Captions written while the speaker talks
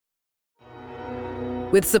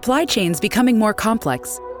With supply chains becoming more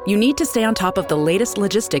complex, you need to stay on top of the latest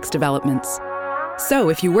logistics developments. So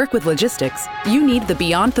if you work with logistics, you need the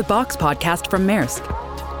Beyond the Box podcast from Maersk.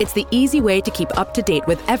 It's the easy way to keep up to date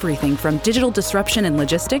with everything from digital disruption in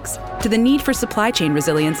logistics to the need for supply chain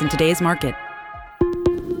resilience in today's market.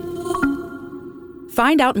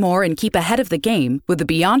 Find out more and keep ahead of the game with the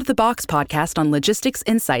Beyond the Box podcast on logistics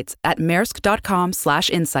insights at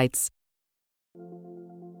maersk.com/insights.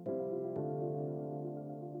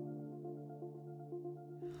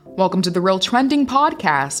 Welcome to the Real Trending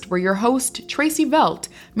Podcast, where your host, Tracy Velt,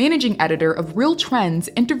 managing editor of Real Trends,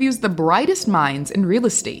 interviews the brightest minds in real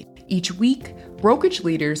estate. Each week, brokerage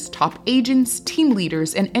leaders, top agents, team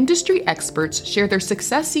leaders, and industry experts share their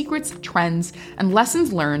success secrets, trends, and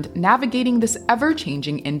lessons learned navigating this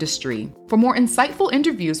ever-changing industry. For more insightful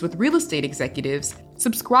interviews with real estate executives,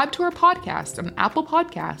 subscribe to our podcast on Apple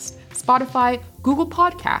Podcasts, Spotify, Google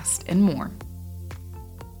Podcasts, and more.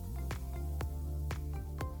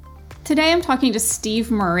 Today I'm talking to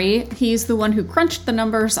Steve Murray. He's the one who crunched the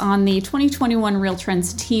numbers on the 2021 Real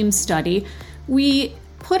Trends team study. We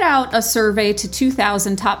put out a survey to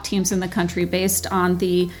 2,000 top teams in the country based on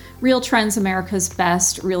the Real Trends America's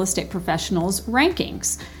Best Real Estate Professionals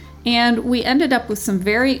rankings. And we ended up with some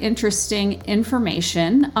very interesting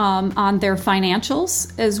information on their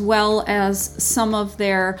financials, as well as some of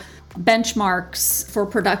their benchmarks for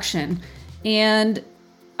production. And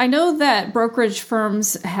I know that brokerage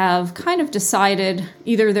firms have kind of decided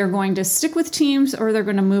either they're going to stick with teams or they're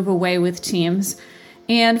going to move away with teams.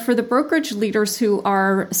 And for the brokerage leaders who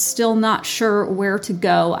are still not sure where to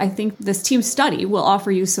go, I think this team study will offer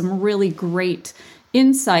you some really great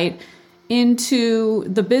insight into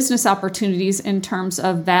the business opportunities in terms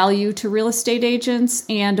of value to real estate agents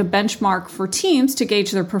and a benchmark for teams to gauge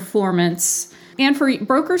their performance and for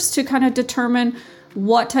brokers to kind of determine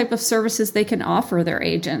what type of services they can offer their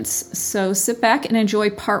agents. So sit back and enjoy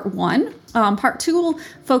part one. Part two will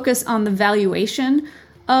focus on the valuation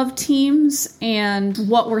of teams and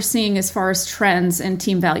what we're seeing as far as trends in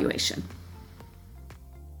team valuation.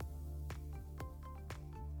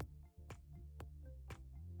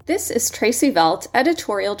 This is Tracy Velt,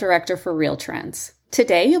 Editorial Director for Real Trends.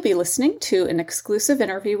 Today you'll be listening to an exclusive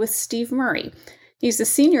interview with Steve Murray. He's a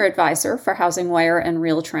senior advisor for HousingWire and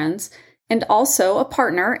Real Trends, and also a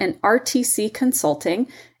partner in RTC Consulting,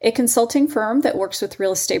 a consulting firm that works with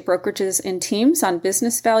real estate brokerages and teams on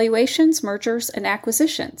business valuations, mergers, and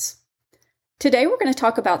acquisitions. Today, we're going to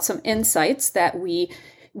talk about some insights that we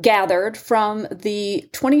gathered from the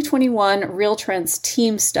 2021 Real Trends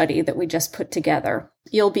team study that we just put together.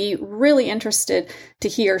 You'll be really interested to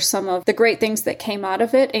hear some of the great things that came out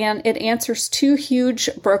of it, and it answers two huge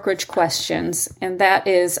brokerage questions, and that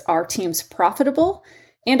is, are teams profitable?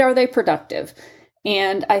 And are they productive?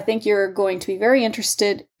 And I think you're going to be very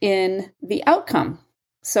interested in the outcome.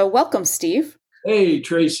 So welcome, Steve. Hey,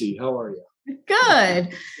 Tracy. How are you? Good.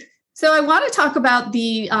 So I want to talk about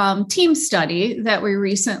the team study that we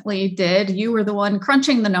recently did. You were the one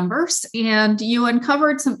crunching the numbers, and you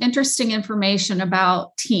uncovered some interesting information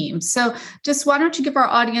about teams. So just why don't you give our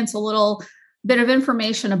audience a little bit of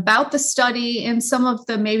information about the study and some of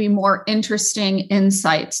the maybe more interesting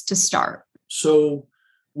insights to start. So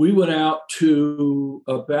we went out to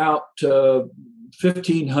about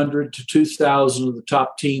 1,500 to 2,000 of the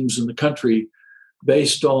top teams in the country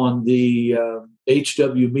based on the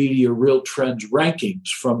HW Media Real Trends rankings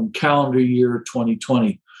from calendar year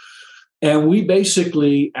 2020. And we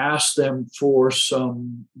basically asked them for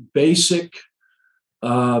some basic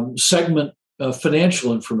segment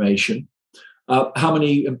financial information, how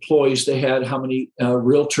many employees they had, how many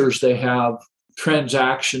realtors they have,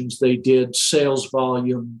 transactions they did, sales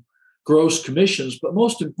volume, gross commissions, but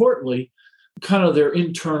most importantly, kind of their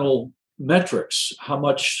internal metrics, how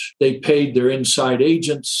much they paid their inside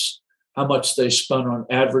agents, how much they spent on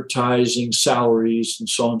advertising, salaries, and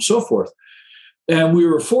so on and so forth. And we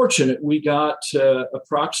were fortunate. We got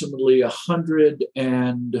approximately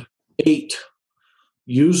 108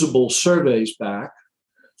 usable surveys back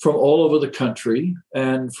from all over the country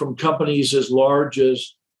and from companies as large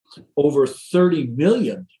as over 30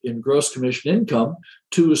 million in gross commission income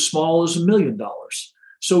to as small as $1 million.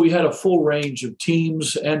 So we had a full range of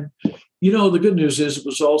teams. And, you know, the good news is it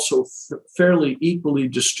was also fairly equally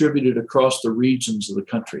distributed across the regions of the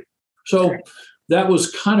country. So that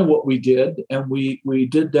was kind of what we did. And we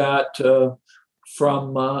did that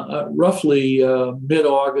from roughly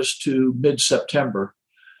mid-August to mid-September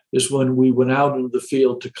is when we went out into the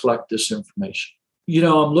field to collect this information. You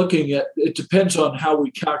know, I'm looking at, it depends on how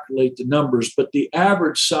we calculate the numbers, but the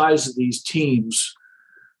average size of these teams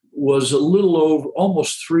was a little over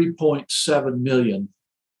almost 3.7 million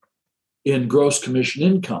in gross commission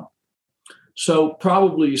income. So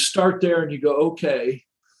probably you start there and you go, okay,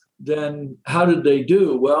 then how did they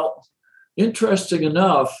do? Well, interesting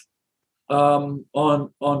enough,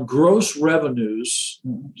 on gross revenues,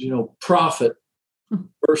 profit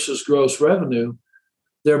versus gross revenue,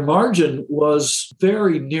 their margin was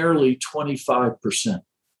very nearly 25%.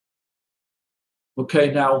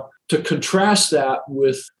 Okay, now to contrast that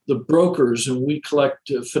with the brokers, and we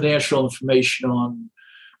collect financial information on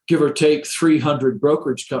give or take 300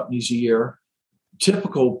 brokerage companies a year.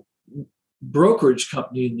 Typical brokerage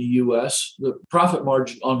company in the US, the profit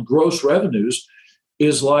margin on gross revenues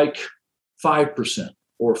is like 5%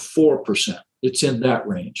 or 4%. It's in that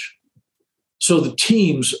range. So the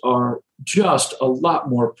teams are just a lot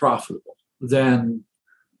more profitable than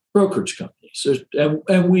brokerage companies.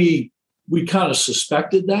 And we kind of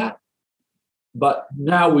suspected that, but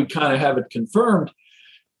now we kind of have it confirmed.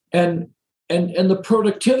 And the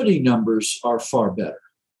productivity numbers are far better.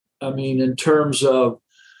 I mean, in terms of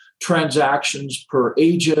transactions per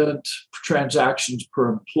agent, transactions per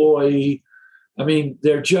employee, I mean,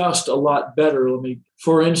 they're just a lot better.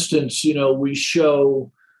 For instance, we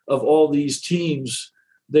show of all these teams,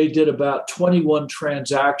 they did about 21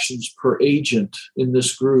 transactions per agent in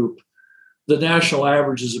this group. The national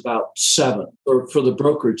average is about 7 for the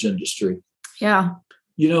brokerage industry. Yeah.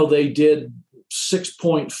 They did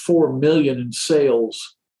 6.4 million in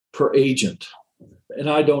sales per agent. And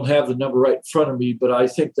I don't have the number right in front of me, but I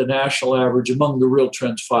think the national average among the Real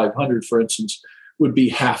Trends 500, for instance, would be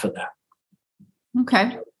half of that.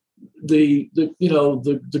 Okay. The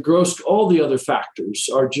gross, all the other factors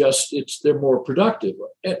are just, they're more productive.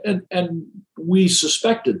 And we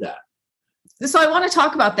suspected that. So I want to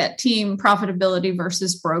talk about that team profitability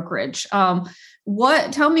versus brokerage.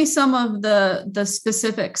 Tell me some of the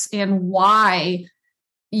specifics and why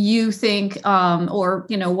you think, what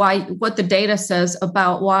the data says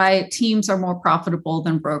about why teams are more profitable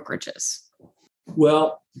than brokerages.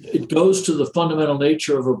 Well, it goes to the fundamental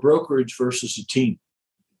nature of a brokerage versus a team.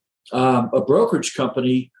 A brokerage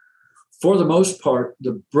company, for the most part,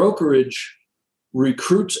 the brokerage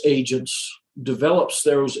recruits agents, develops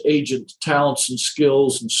those agent talents and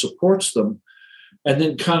skills and supports them, and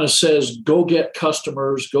then kind of says, go get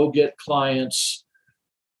customers, go get clients,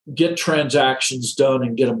 get transactions done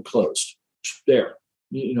and get them closed. There,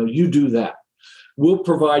 you do that. We'll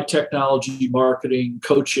provide technology, marketing,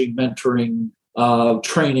 coaching, mentoring,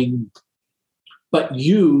 training, but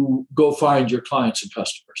you go find your clients and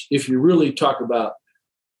customers. If you really talk about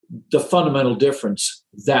the fundamental difference,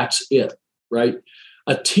 that's it, right?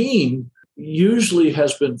 A team usually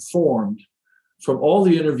has been formed from all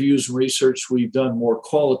the interviews and research we've done, more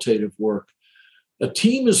qualitative work. A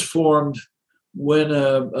team is formed when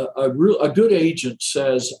a good agent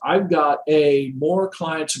says, I've got more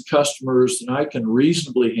clients and customers than I can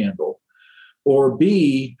reasonably handle, or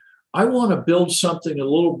B, I want to build something a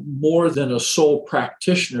little more than a sole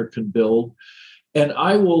practitioner can build, and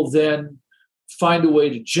I will then find a way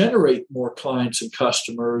to generate more clients and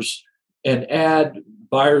customers and add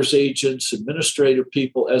buyer's agents, administrative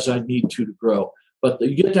people as I need to grow. But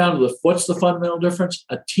you get down to what's the fundamental difference?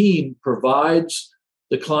 A team provides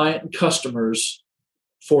the client and customers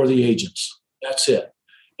for the agents. That's it.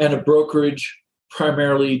 And a brokerage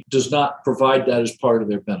primarily does not provide that as part of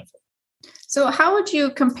their benefit. So how would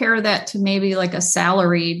you compare that to maybe like a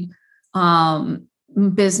salaried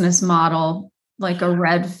business model, like a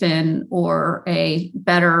Redfin or a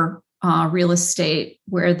Better Real Estate,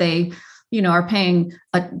 where they are paying,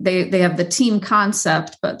 they have the team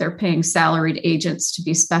concept, but they're paying salaried agents to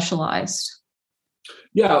be specialized?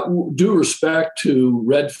 Yeah, due respect to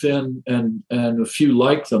Redfin and a few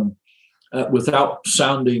like them, without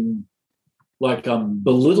sounding like I'm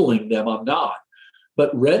belittling them, I'm not.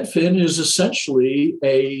 But Redfin is essentially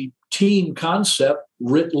a team concept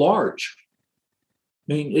writ large.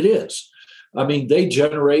 I mean, it is. I mean, they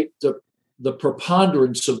generate the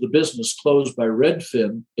preponderance of the business closed by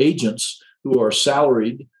Redfin agents who are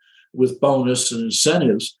salaried with bonus and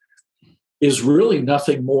incentives is really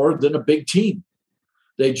nothing more than a big team.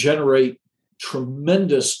 They generate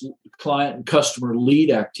tremendous client and customer lead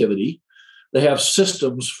activity. They have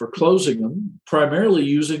systems for closing them, primarily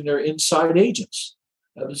using their inside agents.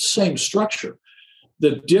 The same structure.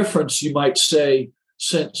 The difference, you might say,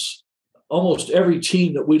 since almost every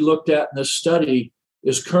team that we looked at in this study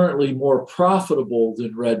is currently more profitable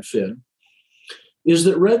than Redfin, is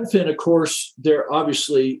that Redfin, of course, they're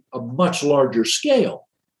obviously a much larger scale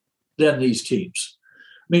than these teams.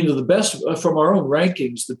 I mean, the best from our own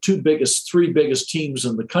rankings, the three biggest teams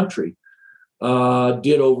in the country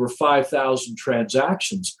did over 5,000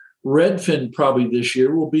 transactions. Redfin probably this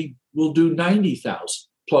year will do 90,000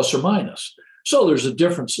 plus or minus. So there's a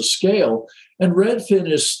difference of scale, and Redfin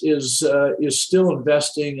is still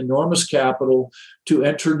investing enormous capital to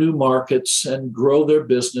enter new markets and grow their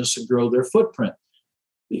business and grow their footprint.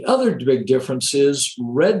 The other big difference is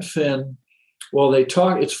Redfin. Well,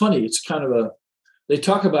 it's funny. It's kind of they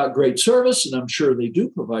talk about great service, and I'm sure they do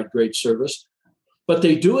provide great service, but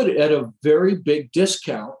they do it at a very big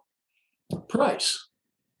discount price.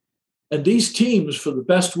 And these teams, for the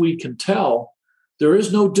best we can tell, there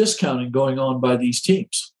is no discounting going on by these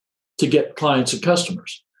teams to get clients and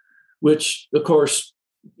customers, which, of course,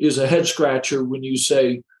 is a head scratcher when you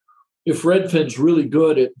say, if Redfin's really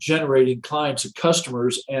good at generating clients and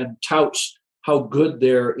customers and touts how good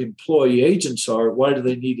their employee agents are, why do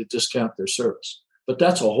they need to discount their service? But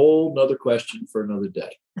that's a whole nother question for another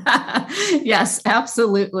day. Yes,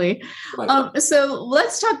 absolutely. Right. So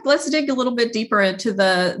let's dig a little bit deeper into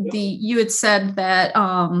you had said that,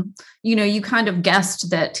 you kind of guessed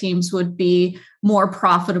that teams would be more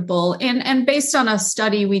profitable. And based on a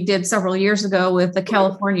study we did several years ago with the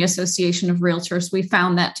California Association of Realtors, we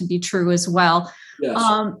found that to be true as well. Yes.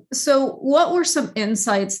 So what were some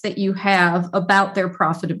insights that you have about their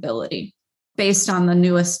profitability based on the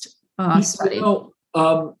newest study?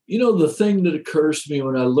 The thing that occurs to me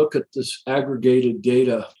when I look at this aggregated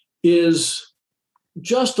data is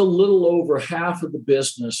just a little over half of the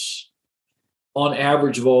business on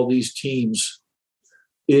average of all these teams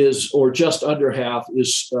or just under half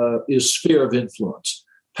is sphere of influence,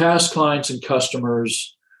 past clients and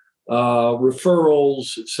customers,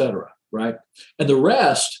 referrals, et cetera, right? And the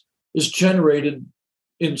rest is generated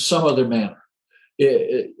in some other manner.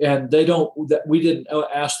 And we didn't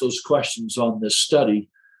ask those questions on this study.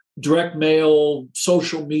 Direct mail,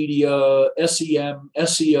 social media, SEM,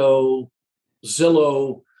 SEO,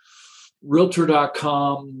 Zillow,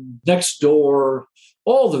 Realtor.com, Nextdoor,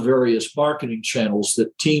 all the various marketing channels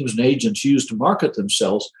that teams and agents use to market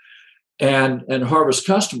themselves and harvest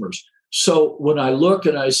customers. So when I look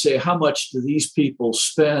and I say, how much do these people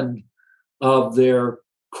spend of their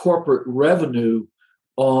corporate revenue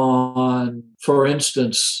on, for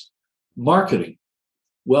instance, marketing?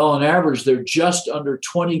 Well, on average, they're just under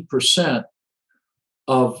 20%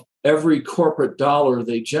 of every corporate dollar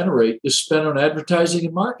they generate is spent on advertising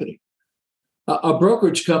and marketing. A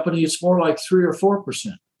brokerage company, it's more like 3 or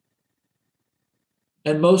 4%.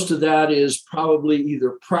 And most of that is probably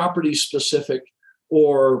either property specific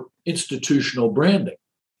or institutional branding.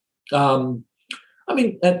 And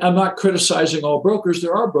I'm not criticizing all brokers.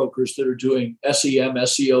 There are brokers that are doing SEM,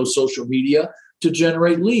 SEO, social media to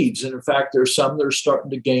generate leads. And in fact, there are some that are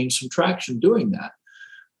starting to gain some traction doing that.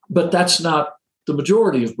 But that's not the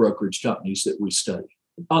majority of brokerage companies that we study.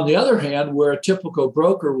 On the other hand, where a typical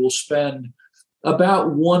broker will spend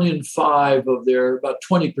about 1 in 5 of about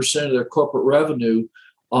 20% of their corporate revenue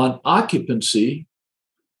on occupancy,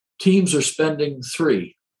 teams are spending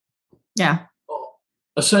 3. Yeah.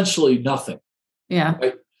 Essentially nothing. Yeah.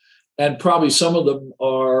 Right? And probably some of them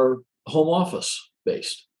are home office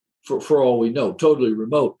based for all we know, totally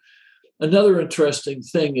remote. Another interesting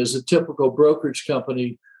thing is a typical brokerage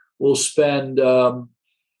company will spend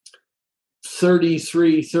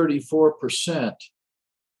 34%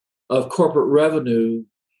 of corporate revenue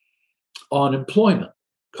on employment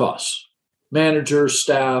costs, managers,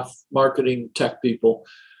 staff, marketing, tech people.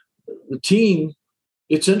 The team,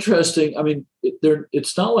 it's interesting. I mean,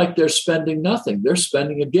 it's not like they're spending nothing. They're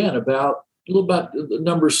spending, again, about the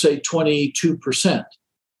numbers say 22%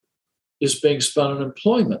 is being spent on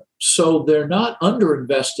employment. So they're not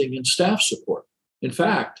underinvesting in staff support. In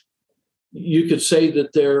fact, you could say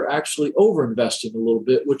that they're actually overinvesting a little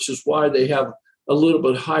bit, which is why they have a little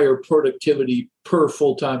bit higher productivity per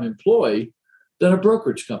full-time employee than a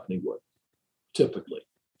brokerage company would typically.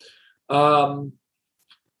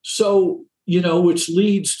 Which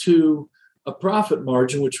leads to a profit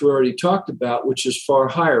margin, which we already talked about, which is far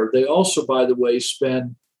higher. They also, by the way,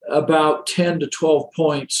 spend about 10 to 12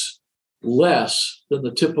 points less than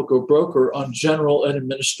the typical broker on general and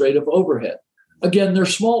administrative overhead. Again, they're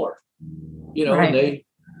smaller, right. And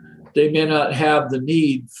they may not have the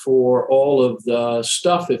need for all of the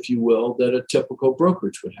stuff, if you will, that a typical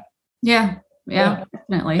brokerage would have. Yeah,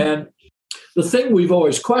 definitely. And the thing we've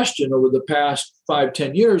always questioned over the past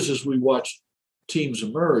 5-10 years as we watch teams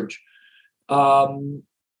emerge, can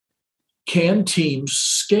teams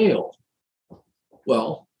scale?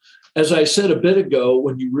 Well, as I said a bit ago,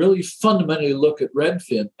 when you really fundamentally look at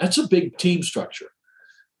Redfin, that's a big team structure.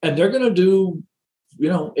 And they're going to do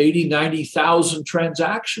 80, 90,000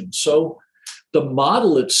 transactions. So the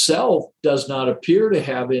model itself does not appear to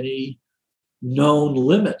have any known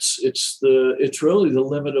limits. It's really the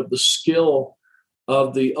limit of the skill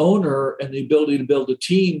of the owner and the ability to build a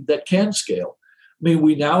team that can scale. I mean,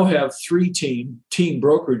 we now have 3 team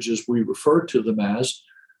brokerages, we refer to them as,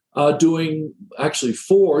 doing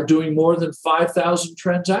 4, doing more than 5,000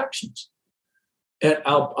 transactions. And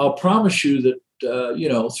I'll promise you that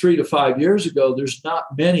 3 to 5 years ago, there's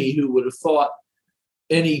not many who would have thought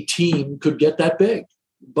any team could get that big,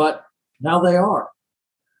 but now they are.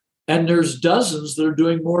 And there's dozens that are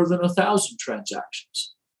doing more than 1,000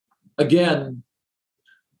 transactions. Again,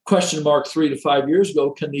 question mark 3 to 5 years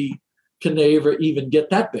ago, can they ever even get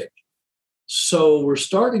that big? So we're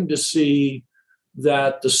starting to see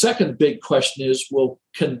that the second big question is, well,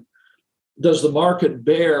 does the market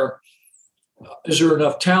bear, is there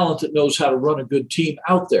enough talent that knows how to run a good team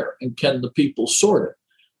out there? And can the people sort it?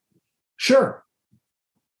 Sure.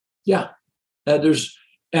 Yeah.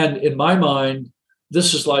 And in my mind,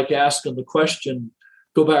 this is like asking the question,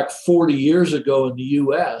 go back 40 years ago in the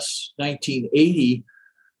US, 1980,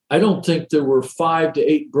 I don't think there were 5 to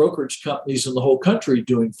 8 brokerage companies in the whole country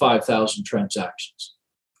doing 5,000 transactions.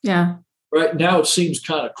 Yeah. Right now it seems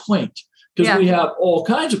kind of quaint because we have all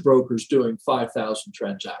kinds of brokers doing 5,000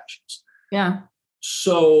 transactions. Yeah.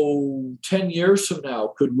 So 10 years from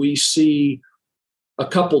now, could we see a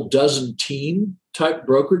couple dozen team type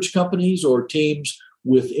brokerage companies or teams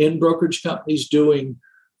within brokerage companies doing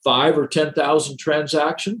 5 or 10,000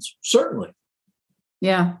 transactions? Certainly.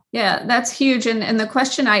 Yeah, that's huge. And the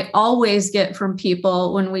question I always get from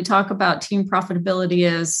people when we talk about team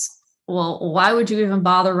profitability is, well, why would you even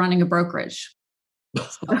bother running a brokerage?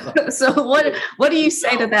 So what do you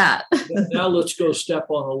say to that? Now let's go step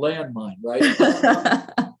on a landmine, right?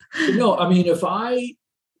 I mean,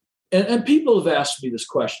 and people have asked me this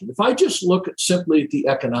question, if I just look simply at the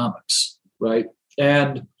economics, right?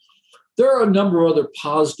 And there are a number of other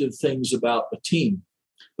positive things about a team.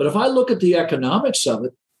 But if I look at the economics of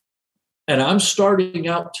it, and I'm starting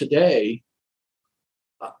out today,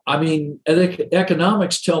 I mean,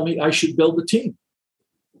 economics tell me I should build a team.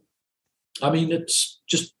 I mean, it's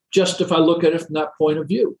just if I look at it from that point of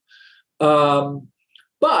view.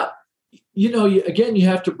 But, again, you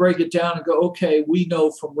have to break it down and go, okay, we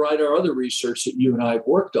know from our other research that you and I have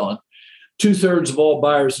worked on, 2/3 of all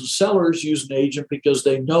buyers and sellers use an agent because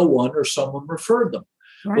they know one or someone referred them.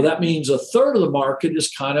 Right. Well, that means 1/3 of the market is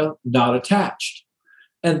kind of not attached.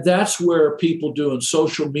 And that's where people doing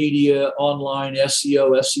social media, online,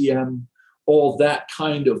 SEO, SEM, all that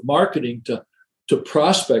kind of marketing to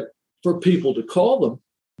prospect for people to call them,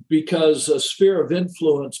 because a sphere of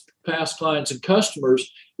influence, past clients and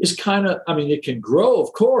customers, is kind of, I mean, it can grow,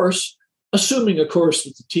 of course, assuming, of course,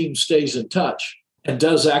 that the team stays in touch and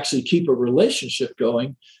does actually keep a relationship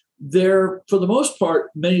going. For the most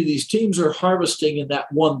part, many of these teams are harvesting in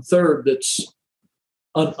that 1/3 that's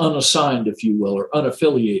unassigned, if you will, or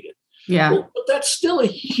unaffiliated. Yeah. Well, but that's still a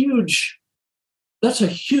huge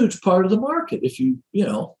part of the market. If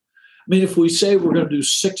we say we're going to do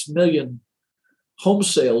 6 million home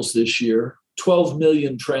sales this year, 12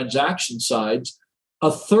 million transaction sides,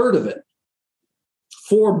 1/3 of it,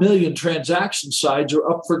 4 million transaction sides are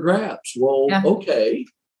up for grabs. Well, okay.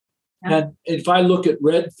 Yeah. And if I look at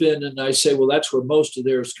Redfin and I say, well, that's where most of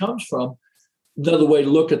theirs comes from, another way to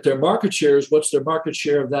look at their market share is what's their market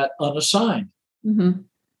share of that unassigned? Mm-hmm.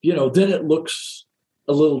 Then it looks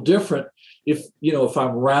a little different. If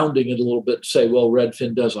I'm rounding it a little bit, say, well,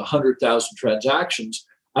 Redfin does 100,000 transactions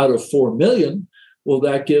out of 4 million. Well,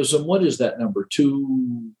 that gives them, what is that number?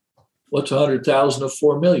 What's 100,000 of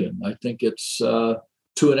 4 million? I think it's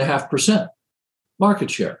 2.5% market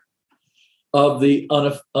share of the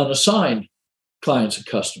unassigned clients and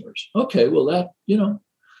customers. Okay, well, that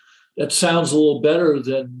sounds a little better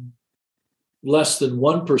than less than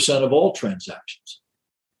 1% of all transactions.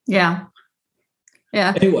 Yeah.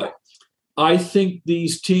 Anyway, I think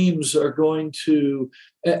these teams are going to,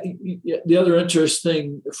 the other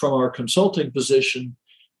interesting thing from our consulting position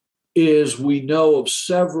is we know of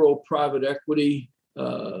several private equity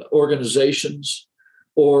organizations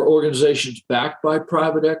or organizations backed by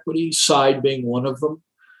private equity, Side being one of them,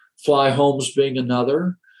 Fly Homes being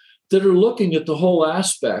another, that are looking at the whole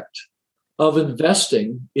aspect of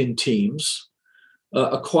investing in teams,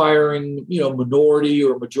 acquiring, minority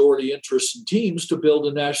or majority interest in teams to build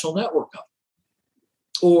a national network up,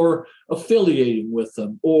 or affiliating with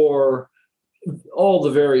them, or all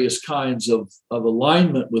the various kinds of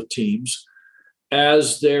alignment with teams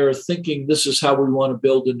as they're thinking this is how we want to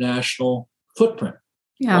build a national footprint.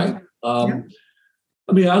 Yeah. Right?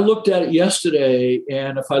 I mean, I looked at it yesterday,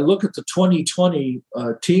 and if I look at the 2020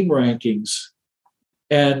 team rankings,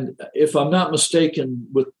 and if I'm not mistaken,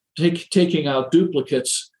 with taking out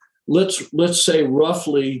duplicates, let's say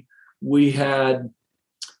roughly we had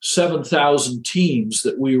 7,000 teams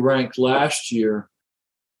that we ranked last year.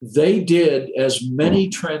 They did as many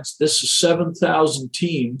this is 7,000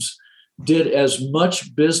 teams, did as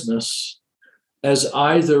much business as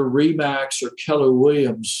either Remax or Keller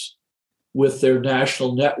Williams with their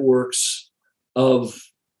national networks of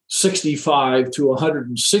 65 to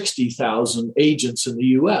 160,000 agents in the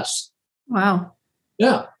U.S. Wow.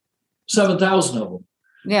 Yeah, 7,000 of them.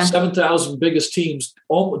 Yeah. 7,000 biggest teams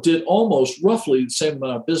did almost roughly the same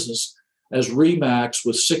amount of business as Remax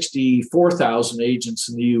with 64,000 agents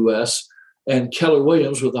in the U.S. and Keller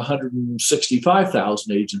Williams with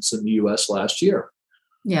 165,000 agents in the U.S. last year.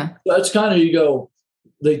 Yeah. That's kind of, you go,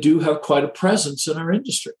 they do have quite a presence in our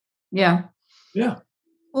industry. Yeah. Yeah.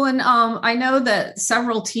 Well, and I know that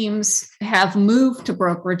several teams have moved to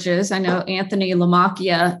brokerages. I know Anthony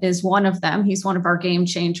Lamacchia is one of them. He's one of our game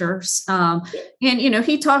changers. And,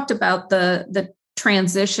 he talked about the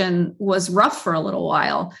transition was rough for a little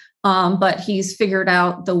while, but he's figured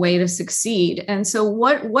out the way to succeed. And so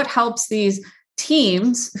what helps these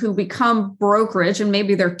teams who become brokerage, and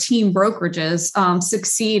maybe they're team brokerages,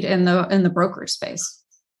 succeed in the brokerage space?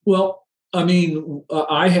 Well, I mean,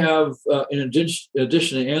 I have, in addition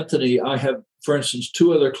to Anthony, I have, for instance,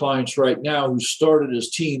 2 other clients right now who started as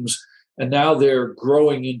teams, and now they're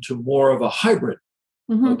growing into more of a hybrid.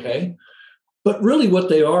 Mm-hmm. Okay. But really what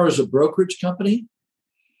they are is a brokerage company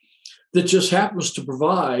that just happens to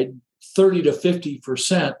provide 30 to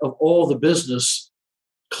 50% of all the business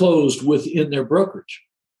closed within their brokerage.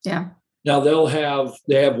 Yeah. Now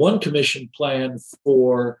they have one commission plan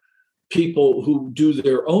for people who do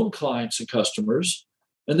their own clients and customers,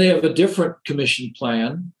 and they have a different commission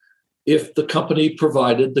plan if the company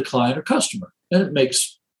provided the client or customer. And it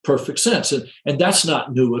makes perfect sense. And that's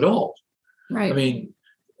not new at all. Right. I mean,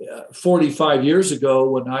 45 years ago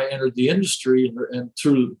when I entered the industry and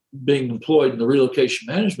through being employed in the relocation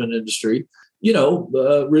management industry,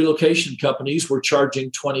 relocation companies were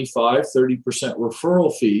charging 25, 30%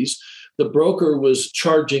 referral fees. The broker was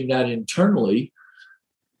charging that internally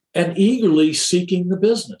and eagerly seeking the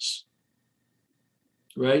business.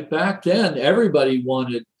 Right? Back then, everybody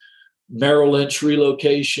wanted Merrill Lynch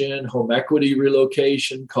relocation, home equity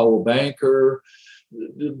relocation, Coldwell Banker,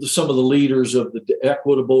 some of the leaders of the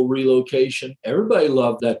equitable relocation. Everybody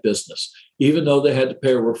loved that business. Even though they had to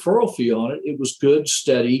pay a referral fee on it, it was good,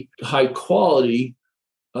 steady, high quality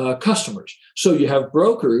customers. So you have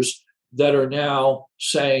brokers that are now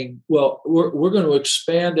saying, well, we're going to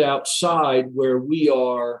expand outside where we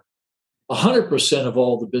are 100% of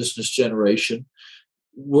all the business generation.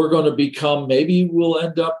 We're going to become, maybe we'll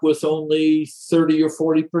end up with only 30 or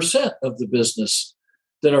 40% of the business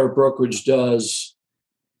that our brokerage does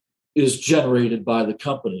is generated by the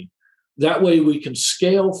company. That way we can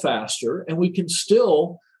scale faster and we can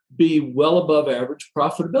still be well above average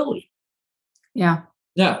profitability. Yeah.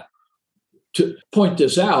 Now, to point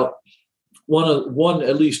this out,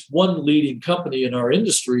 at least one leading company in our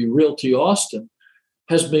industry, Realty Austin,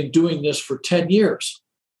 has been doing this for 10 years.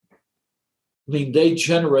 I mean, they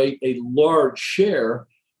generate a large share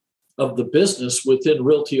of the business within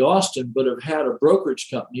Realty Austin, but have had a brokerage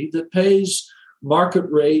company that pays market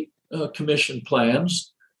rate commission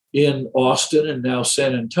plans in Austin and now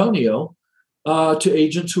San Antonio to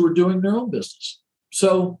agents who are doing their own business.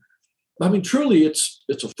 So, I mean, truly, it's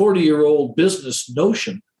a 40-year-old business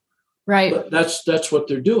notion. Right. But that's what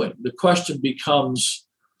they're doing. The question becomes,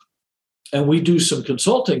 and we do some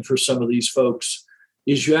consulting for some of these folks,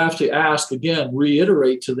 is you have to ask, again,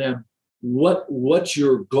 reiterate to them, what's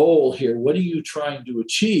your goal here? What are you trying to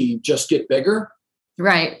achieve? Just get bigger?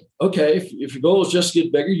 Right. Okay, if your goal is just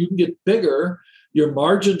get bigger, you can get bigger. Your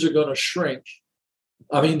margins are going to shrink.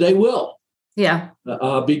 I mean, they will. Yeah.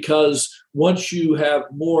 Because once you have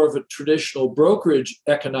more of a traditional brokerage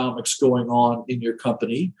economics going on in your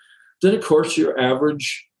company, then of course your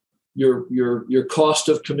average, your cost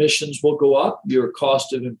of commissions will go up, your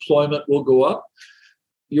cost of employment will go up,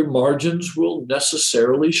 your margins will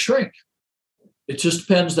necessarily shrink. It just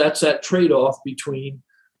depends. That's that trade-off between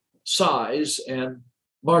size and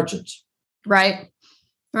margins. Right.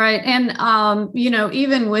 Right. And,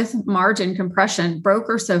 even with margin compression,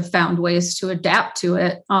 brokers have found ways to adapt to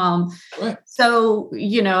it. Right. So,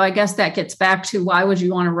 I guess that gets back to why would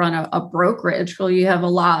you want to run a brokerage? Well, you have a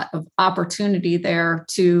lot of opportunity there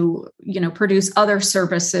to, produce other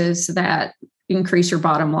services that increase your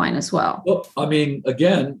bottom line as well. Well, I mean,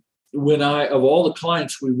 again, of all the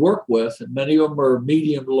clients we work with, and many of them are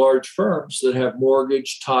medium to large firms that have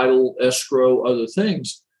mortgage, title, escrow, other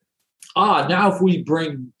things. Now if we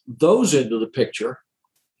bring those into the picture,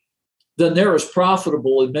 then they're as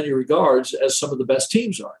profitable in many regards as some of the best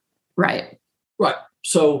teams are. Right. Right.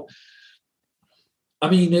 So, I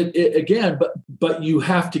mean, again, but you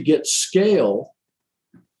have to get scale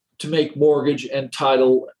to make mortgage and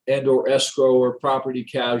title and or escrow or property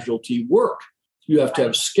casualty work. You have to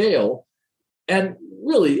have scale. And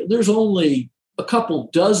really, there's only a couple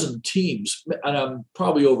dozen teams, and I'm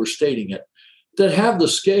probably overstating it, that have the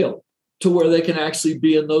scale to where they can actually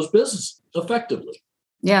be in those businesses effectively.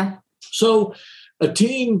 Yeah. So a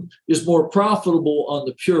team is more profitable on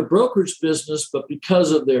the pure brokerage business, but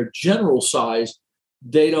because of their general size,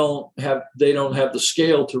 they don't have the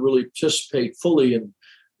scale to really participate fully in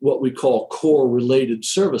what we call core related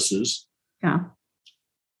services. Yeah.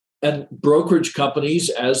 And brokerage companies,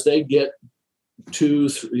 as they get to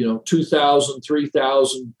 2,000,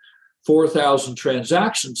 3,000, 4,000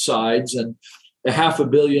 transaction sides and $500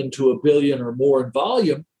 million to $1 billion or more in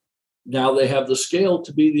volume, now they have the scale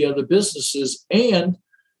to be the other businesses. And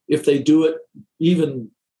if they do it even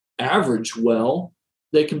average well,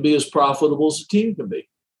 they can be as profitable as a team can be.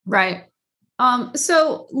 Right.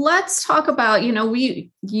 So let's talk about,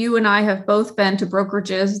 you and I have both been to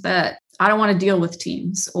brokerages that I don't want to deal with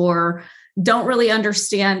teams or don't really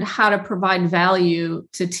understand how to provide value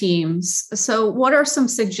to teams. So what are some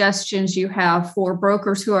suggestions you have for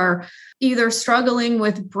brokers who are either struggling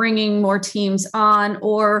with bringing more teams on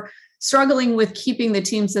or struggling with keeping the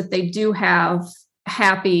teams that they do have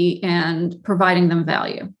happy and providing them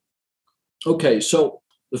value? Okay, so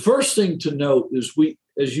the first thing to note is we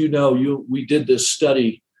did this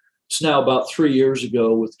study. It's now about 3 years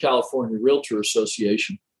ago with California Realtor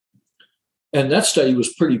Association. And that study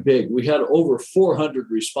was pretty big. We had over 400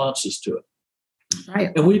 responses to it.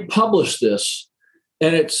 Right. And we published this.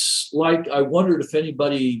 And it's like, I wondered if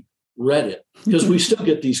anybody read it, because we still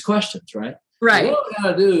get these questions, right? Right. What do I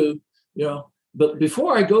got to do? But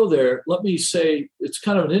before I go there, let me say it's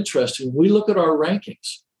kind of an interesting. We look at our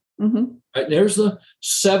rankings. Mm-hmm. Right, there's the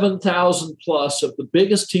 7,000 plus of the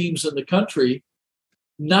biggest teams in the country.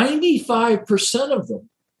 95% of them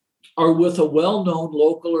are with a well-known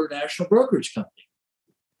local or national brokerage company.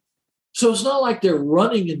 So it's not like they're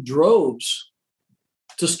running in droves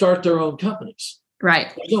to start their own companies.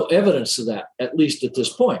 Right. There's no evidence of that, at least at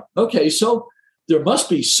this point. Okay, so there must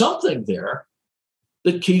be something there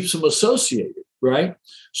that keeps them associated, right?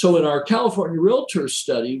 So in our California Realtor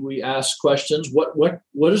study, we asked questions, what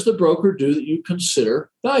does the broker do that you consider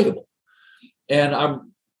valuable? And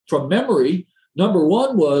I'm from memory, number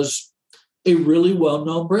one was a really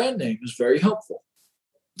well-known brand name is very helpful.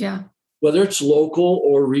 Yeah. Whether it's local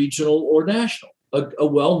or regional or national, a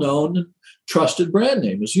well-known and trusted brand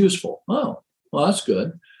name is useful. Oh, well, that's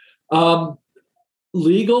good.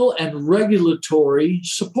 Legal and regulatory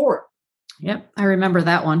support. Yep. I remember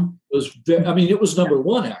that one. It was number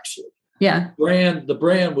one, actually. Yeah. The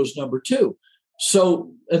brand was number two.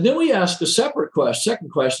 So, and then we asked a second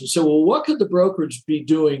question. So, well, what could the brokerage be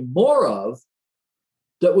doing more of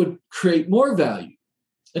that would create more value?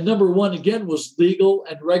 And number one, again, was legal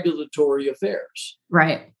and regulatory affairs.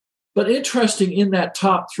 Right. But interesting, in that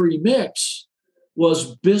top three mix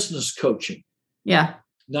was business coaching. Yeah.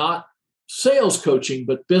 Not sales coaching,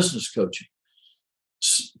 but business coaching.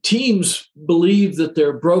 Teams believe that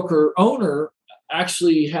their broker owner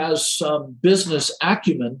actually has some business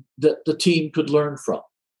acumen that the team could learn from.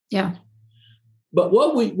 Yeah. But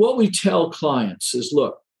what we tell clients is,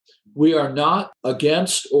 look, we are not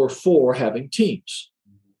against or for having teams.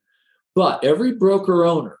 But every broker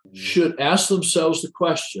owner should ask themselves the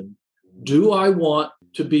question, do I want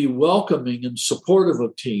to be welcoming and supportive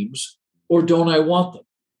of teams, or don't I want them?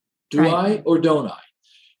 Do I or don't I?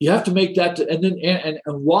 You have to make that, and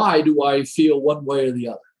why do I feel one way or the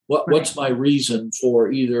other? What's my reason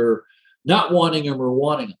for either not wanting them or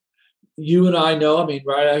wanting them? You and I know,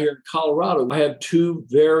 right out here in Colorado, I have two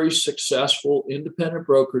very successful independent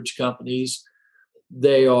brokerage companies.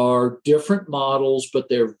 They are different models, but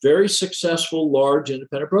they're very successful, large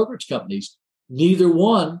independent brokerage companies. Neither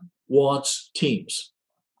one wants teams.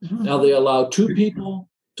 Mm-hmm. Now, they allow two people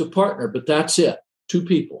to partner, but that's it, two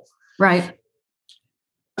people. Right.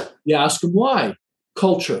 You ask them why.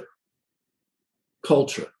 Culture.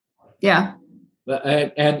 Yeah.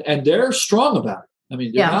 And they're strong about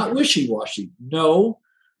it. They're not wishy-washy. No,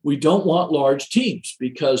 we don't want large teams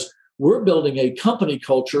because we're building a company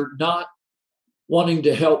culture, not wanting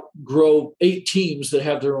to help grow 8 teams that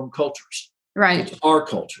have their own cultures. Right. It's our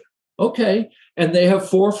culture. Okay. And they have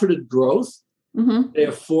forfeited growth. Mm-hmm. They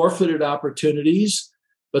have forfeited opportunities,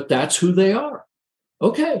 but that's who they are.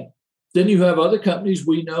 Okay. Then you have other companies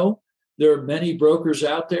we know. There are many brokers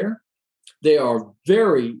out there They are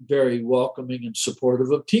very, very welcoming and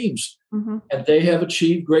supportive of teams. Mm-hmm. And they have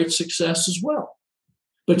achieved great success as well.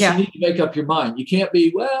 But you need to make up your mind. You can't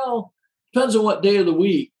be, well, depends on what day of the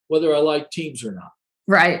week, whether I like teams or not.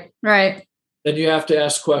 Right. And you have to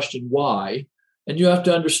ask the question, why? And you have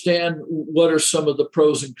to understand what are some of the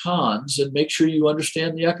pros and cons and make sure you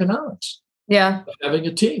understand the economics of having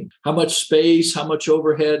a team. How much space, how much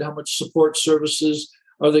overhead, how much support services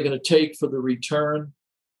are they going to take for the return?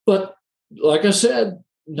 But like I said,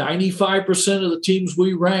 95% of the teams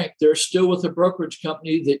we rank, they're still with a brokerage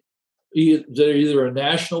company that they're either a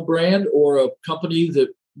national brand or a company that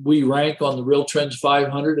we rank on the Real Trends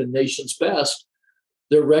 500 and Nation's Best.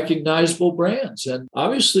 They're recognizable brands. And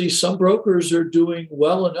obviously some brokers are doing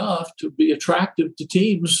well enough to be attractive to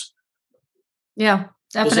teams. Yeah,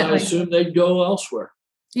 definitely. I assume they'd go elsewhere.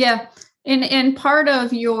 Yeah. And part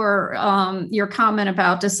of your comment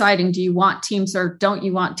about deciding, do you want teams or don't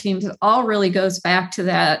you want teams, it all really goes back to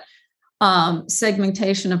that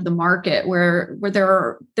segmentation of the market where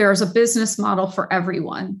there's a business model for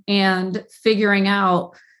everyone, and figuring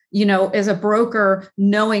out, as a broker,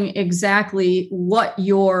 knowing exactly what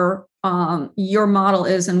your model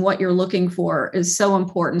is and what you're looking for is so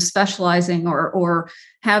important, specializing or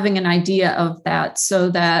having an idea of that,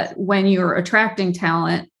 so that when you're attracting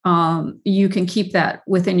talent, you can keep that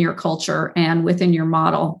within your culture and within your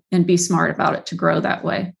model and be smart about it to grow that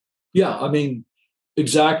way. Yeah, I mean,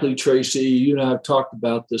 exactly, Tracy. You and I have talked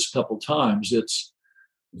about this a couple of times. It's,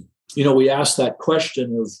 we asked that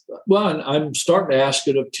question of, well, and I'm starting to ask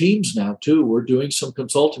it of teams now too. We're doing some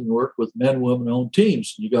consulting work with men, women-owned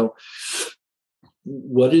teams. And you go,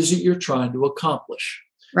 what is it you're trying to accomplish?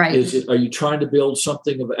 Right. Are you trying to build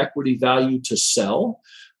something of equity value to sell?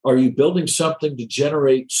 Are you building something to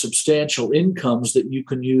generate substantial incomes that you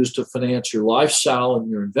can use to finance your lifestyle and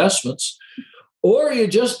your investments? Or are you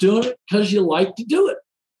just doing it because you like to do it?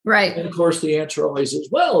 Right. And of course, the answer always is,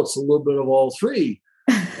 well, it's a little bit of all three.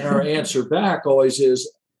 And our answer back always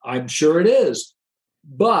is, I'm sure it is.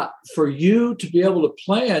 But for you to be able to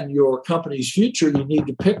plan your company's future, you need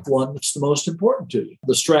to pick one that's the most important to you.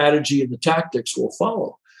 The strategy and the tactics will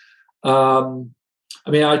follow.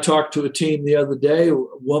 I talked to a team the other day, a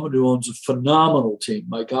woman who owns a phenomenal team.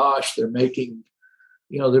 My gosh, they're making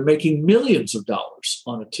millions of dollars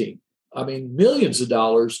on a team. Millions of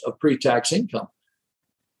dollars of pre-tax income.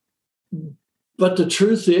 But the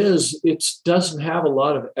truth is, it doesn't have a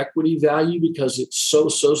lot of equity value because it's so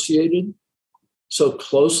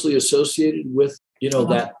closely associated with,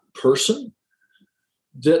 that person,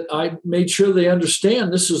 that I made sure they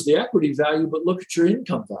understand this is the equity value, but look at your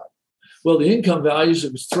income value. Well, the income values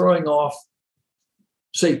of throwing off,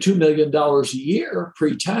 say, $2 million a year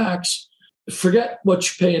pre-tax. Forget what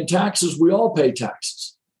you pay in taxes. We all pay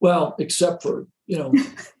taxes. Well, except for,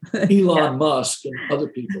 Elon Musk and other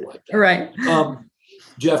people like that. Right.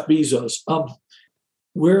 Jeff Bezos.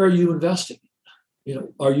 Where are you investing?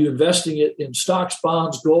 Are you investing it in stocks,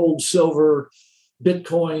 bonds, gold, silver,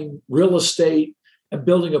 Bitcoin, real estate, and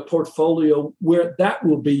building a portfolio where that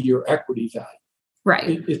will be your equity value?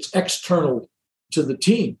 Right. It's external to the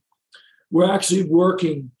team. We're actually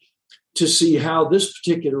working to see how this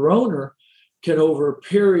particular owner can, over a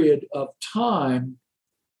period of time,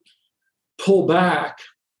 pull back,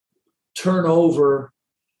 turn over,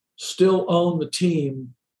 still own the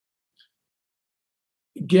team,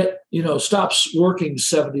 stops working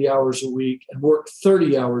 70 hours a week and work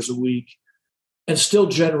 30 hours a week, and still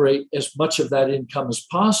generate as much of that income as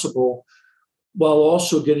possible while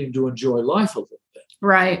also getting to enjoy life a little bit.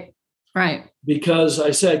 Right. Because I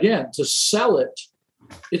say again, to sell it,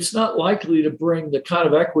 it's not likely to bring the kind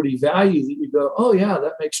of equity value that you go, oh yeah,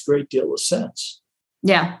 that makes a great deal of sense.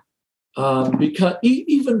 Yeah. Because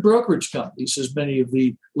even brokerage companies, as many of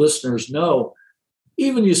the listeners know,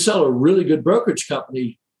 even you sell a really good brokerage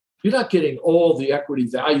company, you're not getting all the equity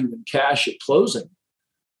value in cash at closing.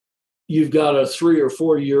 You've got a 3 or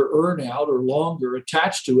 4 year earn out or longer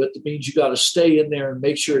attached to it. That means you got to stay in there and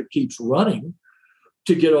make sure it keeps running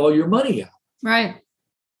to get all your money out. Right.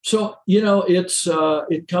 So,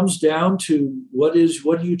 it comes down to what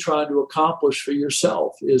are you trying to accomplish for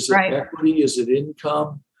yourself? Is it equity? Is it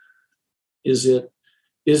income? Is it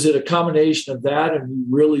a combination of that, and you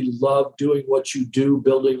really love doing what you do,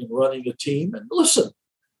 building and running a team? And listen,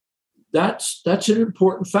 that's an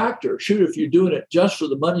important factor. Shoot, if you're doing it just for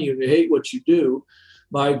the money and you hate what you do,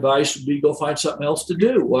 my advice would be go find something else to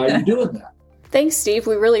do. Why are you doing that? Thanks, Steve.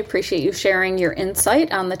 We really appreciate you sharing your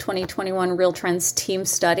insight on the 2021 Real Trends team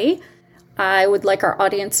study. I would like our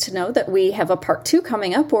audience to know that we have a part 2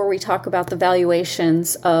 coming up where we talk about the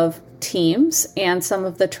valuations of teams and some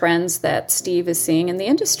of the trends that Steve is seeing in the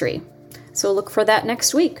industry. So look for that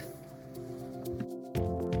next week.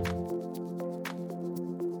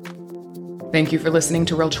 Thank you for listening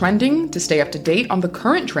to Real Trending. To stay up to date on the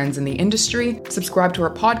current trends in the industry, subscribe to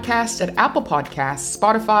our podcast at Apple Podcasts,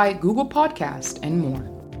 Spotify, Google Podcasts, and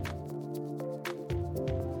more.